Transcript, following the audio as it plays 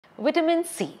Vitamin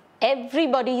C,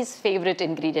 everybody's favorite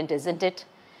ingredient, isn't it?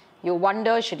 You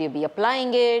wonder, should you be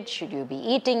applying it? Should you be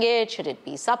eating it? Should it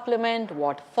be supplement?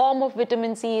 What form of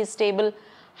vitamin C is stable?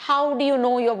 How do you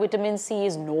know your vitamin C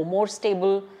is no more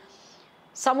stable?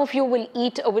 Some of you will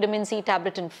eat a vitamin C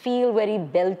tablet and feel very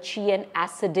belchy and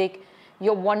acidic.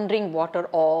 You're wondering what are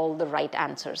all the right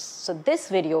answers. So this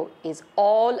video is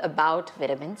all about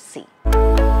vitamin C.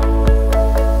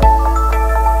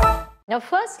 Now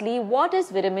firstly, what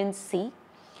is vitamin C?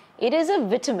 It is a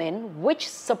vitamin which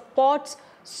supports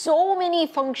so many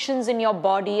functions in your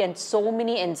body and so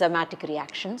many enzymatic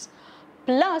reactions.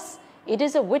 Plus, it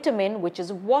is a vitamin which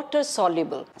is water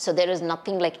soluble. So there is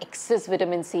nothing like excess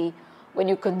vitamin C when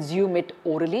you consume it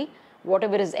orally.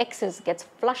 Whatever is excess gets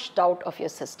flushed out of your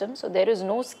system. So there is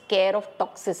no scare of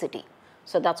toxicity.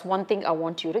 So that's one thing I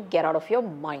want you to get out of your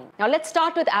mind. Now let's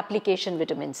start with application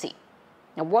vitamin C.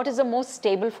 Now what is the most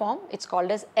stable form? It's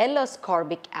called as Elle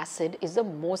ascorbic acid is the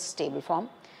most stable form.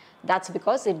 That's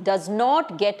because it does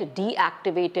not get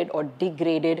deactivated or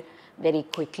degraded very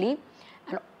quickly.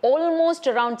 And almost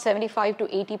around 75 to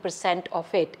 80%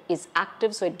 of it is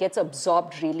active, so it gets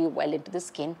absorbed really well into the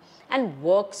skin and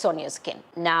works on your skin.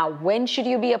 Now, when should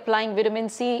you be applying vitamin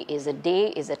C? Is it day?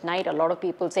 Is it night? A lot of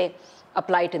people say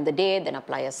apply it in the day, then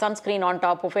apply a sunscreen on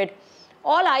top of it.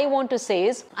 All I want to say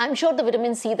is, I'm sure the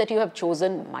vitamin C that you have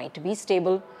chosen might be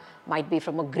stable, might be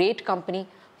from a great company.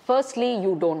 Firstly,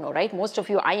 you don't know, right? Most of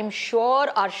you, I am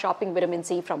sure, are shopping vitamin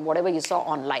C from whatever you saw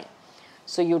online.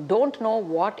 So you don't know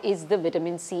what is the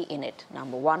vitamin C in it,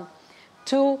 number one.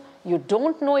 Two, you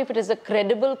don't know if it is a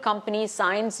credible company,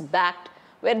 science-backed,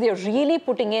 where they're really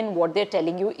putting in what they're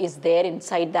telling you is there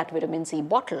inside that vitamin C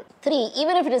bottle. Three,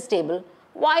 even if it is stable,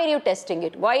 why are you testing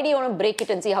it? Why do you want to break it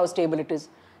and see how stable it is?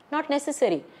 Not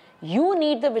necessary. You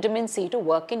need the vitamin C to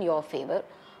work in your favor.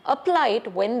 Apply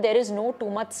it when there is no too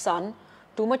much sun,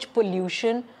 too much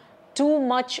pollution, too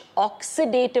much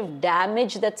oxidative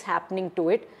damage that's happening to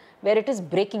it, where it is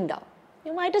breaking down.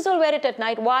 You might as well wear it at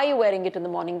night. Why are you wearing it in the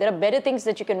morning? There are better things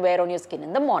that you can wear on your skin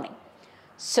in the morning.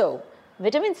 So,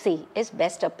 vitamin C is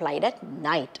best applied at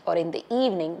night or in the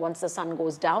evening once the sun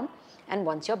goes down and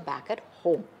once you're back at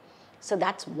home. So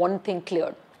that's one thing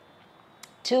cleared.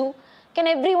 Two, can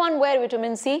everyone wear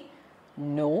vitamin C?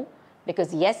 No,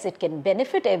 because yes, it can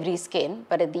benefit every skin,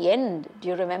 but at the end, do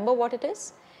you remember what it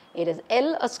is? It is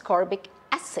Elle ascorbic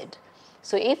acid.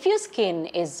 So if your skin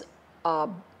is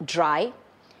dry,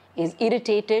 is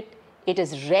irritated, it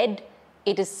is red,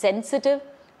 it is sensitive,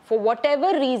 for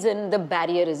whatever reason the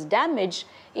barrier is damaged,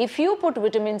 if you put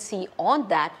vitamin C on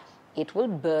that, it will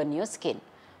burn your skin,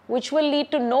 which will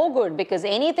lead to no good, because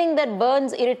anything that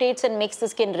burns, irritates and makes the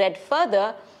skin red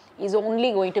further is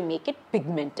only going to make it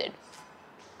pigmented.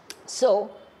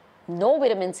 So, no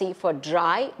vitamin C for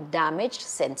dry, damaged,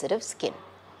 sensitive skin.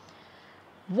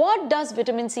 What does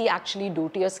vitamin C actually do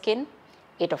to your skin?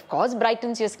 It of course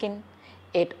brightens your skin.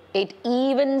 It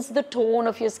evens the tone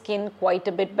of your skin quite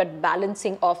a bit, but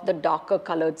balancing off the darker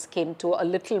colored skin to a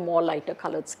little more lighter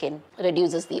colored skin.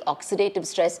 Reduces the oxidative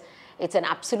stress. It's an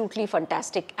absolutely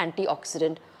fantastic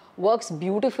antioxidant. Works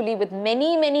beautifully with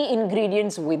many, many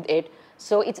ingredients with it.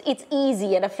 So it's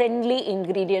easy and a friendly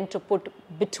ingredient to put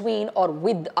between or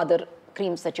with other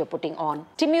creams that you're putting on.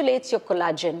 Stimulates your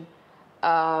collagen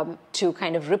to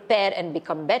kind of repair and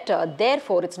become better.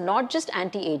 Therefore, it's not just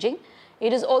anti-aging,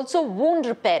 it is also wound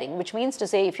repairing, which means to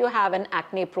say if you have an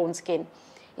acne-prone skin,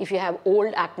 if you have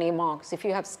old acne marks, if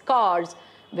you have scars,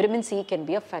 vitamin C can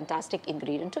be a fantastic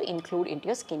ingredient to include into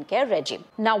your skincare regime.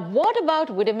 Now, what about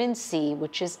vitamin C,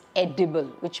 which is edible,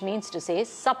 which means to say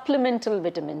supplemental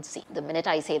vitamin C? The minute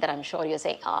I say that, I'm sure you're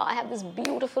saying, oh, I have this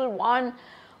beautiful one,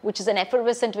 which is an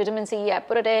effervescent vitamin C. I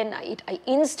put it in, I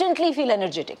instantly feel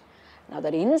energetic. Now,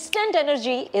 that instant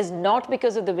energy is not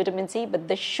because of the vitamin C, but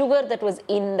the sugar that was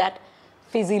in that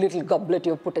fizzy little goblet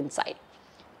you put inside.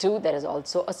 Two, there is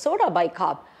also a soda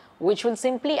bicarb, which will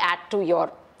simply add to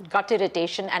your gut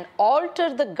irritation and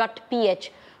alter the gut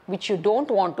pH, which you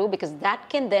don't want to, because that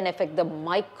can then affect the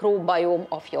microbiome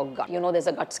of your gut. You know there's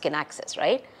a gut-skin axis,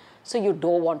 right? So you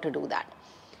don't want to do that.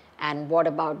 And what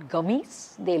about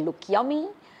gummies? They look yummy,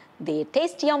 they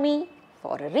taste yummy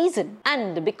for a reason.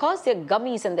 And because they're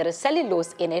gummies and there is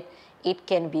cellulose in it, it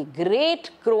can be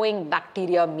great growing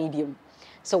bacteria medium.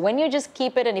 So when you just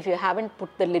keep it, and if you haven't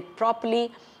put the lid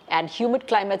properly, and humid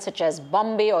climates such as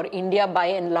Bombay or India by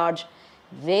and large,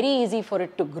 very easy for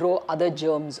it to grow other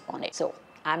germs on it. So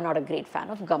I'm not a great fan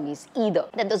of gummies either.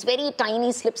 Then those very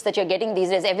tiny slips that you're getting these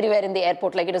days everywhere in the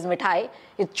airport, like it is mithai,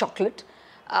 it's chocolate,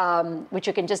 which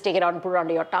you can just take it out and put it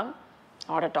under your tongue.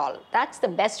 Not at all. That's the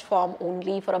best form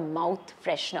only for a mouth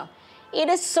freshener. It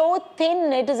is so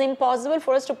thin, it is impossible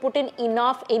for us to put in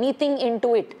enough anything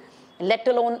into it, let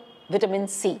alone vitamin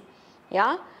C.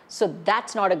 Yeah, so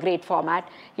that's not a great format.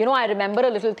 You know, I remember a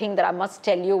little thing that I must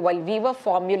tell you. While we were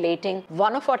formulating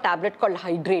one of our tablet called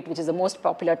Hydrate, which is the most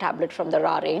popular tablet from the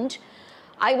Ra range,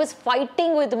 I was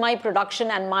fighting with my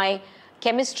production and my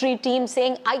chemistry team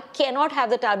saying, I cannot have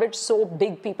the tablet so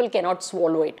big, people cannot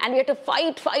swallow it. And we had to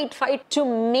fight to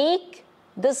make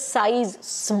the size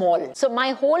small. So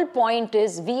my whole point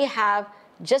is we have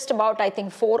just about, I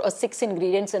think, 4 or 6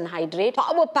 ingredients in Hydrate,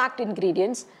 power-packed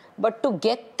ingredients. But to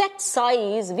get that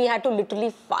size, we had to literally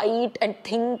fight and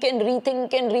think and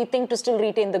rethink to still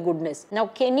retain the goodness. Now,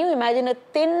 can you imagine a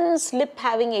thin slip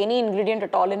having any ingredient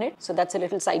at all in it? So that's a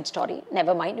little side story.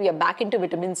 Never mind, we are back into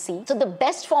vitamin C. So the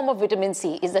best form of vitamin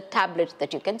C is the tablet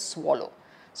that you can swallow.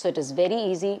 So it is very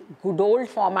easy, good old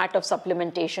format of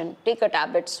supplementation. Take a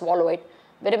tablet, swallow it.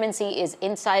 Vitamin C is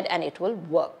inside and it will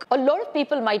work. A lot of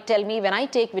people might tell me when I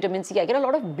take vitamin C, I get a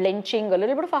lot of blenching, a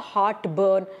little bit of a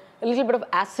heartburn, a little bit of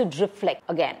acid reflux.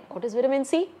 Again, what is vitamin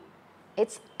C?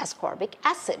 It's ascorbic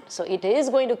acid. So it is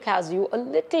going to cause you a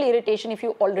little irritation if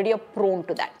you already are prone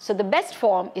to that. So the best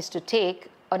form is to take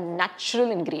a natural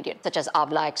ingredient such as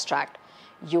avla extract.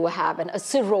 You have an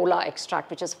acerola extract,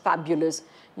 which is fabulous.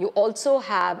 You also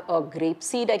have a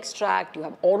grapeseed extract. You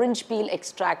have orange peel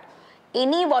extract.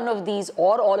 Any one of these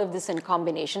or all of this in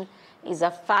combination is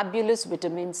a fabulous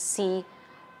vitamin C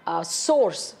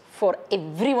source for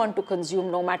everyone to consume,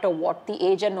 no matter what the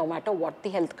age and no matter what the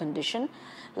health condition.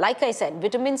 Like I said,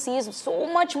 vitamin C is so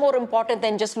much more important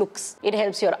than just looks. It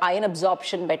helps your iron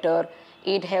absorption better.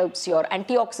 It helps your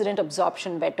antioxidant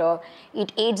absorption better.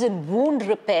 It aids in wound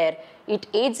repair. It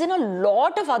aids in a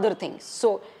lot of other things.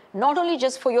 So not only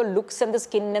just for your looks and the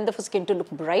skin and for skin to look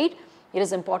bright, it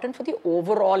is important for the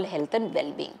overall health and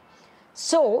well-being.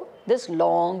 So this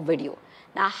long video.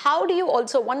 Now, how do you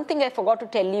also, one thing I forgot to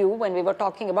tell you when we were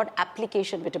talking about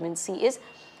application vitamin C is,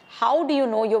 how do you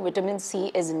know your vitamin C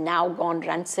is now gone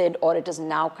rancid or it is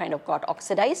now kind of got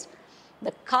oxidized?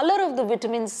 The color of the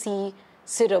vitamin C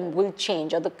serum will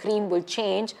change, or the cream will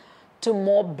change to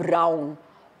more brown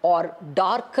or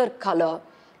darker color,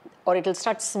 or it will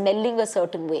start smelling a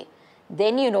certain way.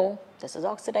 Then you know this is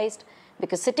oxidized,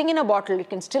 because sitting in a bottle, it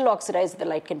can still oxidize, the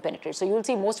light can penetrate. So you will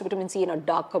see most vitamin C in a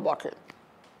darker bottle.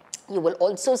 You will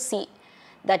also see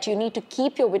that you need to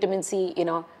keep your vitamin C in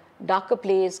a darker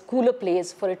place, cooler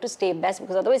place for it to stay best,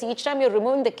 because otherwise each time you're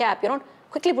removing the cap, you're not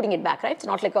quickly putting it back, right? It's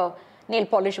not like a nail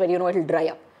polish where you know it'll dry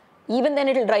up. Even then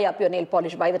it'll dry up, your nail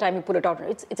polish, by the time you pull it out.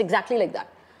 It's exactly like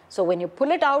that. So when you pull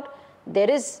it out, there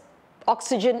is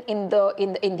oxygen in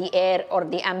the air or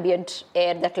the ambient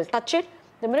air that will touch it.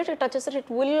 The minute it touches it, it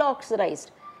will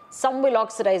oxidize. Some will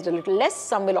oxidize a little less,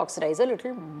 some will oxidize a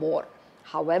little more.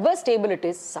 However stable it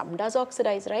is, some does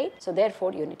oxidize, right? So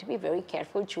therefore, you need to be very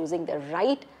careful choosing the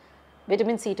right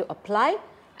vitamin C to apply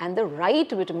and the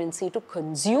right vitamin C to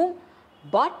consume.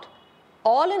 But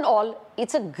all in all,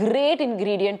 it's a great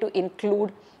ingredient to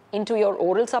include into your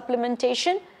oral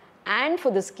supplementation and for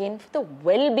the skin, for the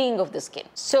well-being of the skin.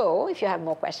 So if you have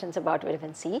more questions about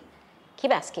vitamin C,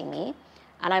 keep asking me.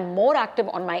 And I'm more active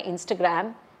on my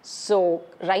Instagram. So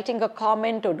writing a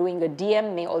comment or doing a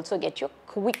DM may also get you a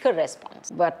quicker response.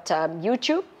 But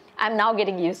YouTube, I'm now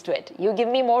getting used to it. You give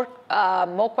me more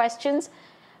questions,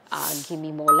 give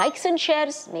me more likes and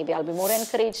shares. Maybe I'll be more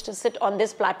encouraged to sit on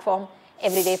this platform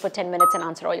every day for 10 minutes and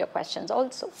answer all your questions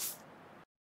also.